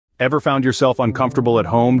Ever found yourself uncomfortable at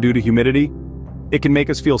home due to humidity? It can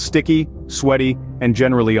make us feel sticky, sweaty, and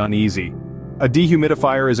generally uneasy. A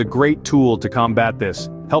dehumidifier is a great tool to combat this,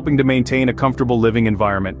 helping to maintain a comfortable living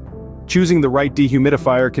environment. Choosing the right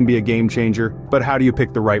dehumidifier can be a game changer, but how do you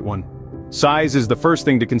pick the right one? Size is the first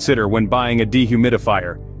thing to consider when buying a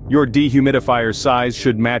dehumidifier. Your dehumidifier's size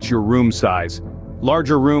should match your room size.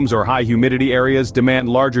 Larger rooms or high humidity areas demand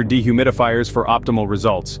larger dehumidifiers for optimal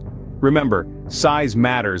results. Remember, size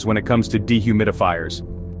matters when it comes to dehumidifiers.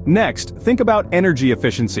 Next, think about energy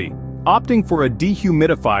efficiency. Opting for a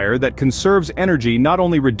dehumidifier that conserves energy not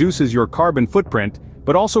only reduces your carbon footprint,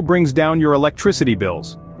 but also brings down your electricity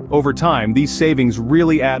bills. Over time, these savings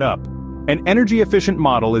really add up. An energy-efficient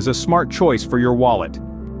model is a smart choice for your wallet.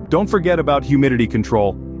 Don't forget about humidity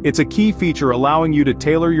control. It's a key feature allowing you to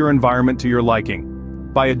tailor your environment to your liking.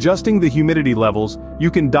 By adjusting the humidity levels, you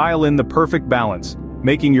can dial in the perfect balance,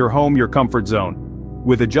 making your home your comfort zone.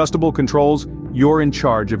 With adjustable controls, you're in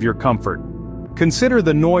charge of your comfort. Consider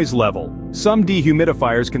the noise level. Some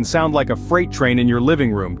dehumidifiers can sound like a freight train in your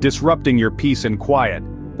living room, disrupting your peace and quiet.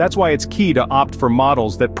 That's why it's key to opt for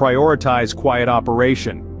models that prioritize quiet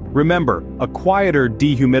operation. Remember, a quieter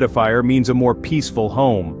dehumidifier means a more peaceful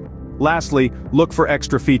home. Lastly, look for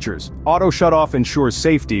extra features. Auto shutoff ensures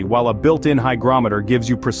safety, while a built-in hygrometer gives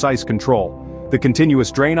you precise control. The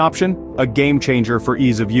continuous drain option? A game changer for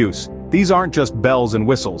ease of use. These aren't just bells and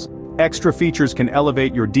whistles. Extra features can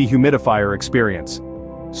elevate your dehumidifier experience.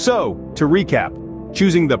 So, to recap,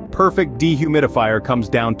 choosing the perfect dehumidifier comes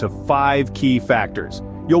down to 5 key factors.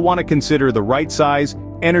 You'll want to consider the right size,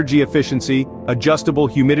 energy efficiency, adjustable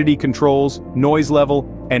humidity controls, noise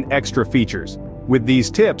level, and extra features. With these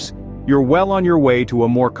tips, you're well on your way to a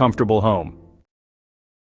more comfortable home.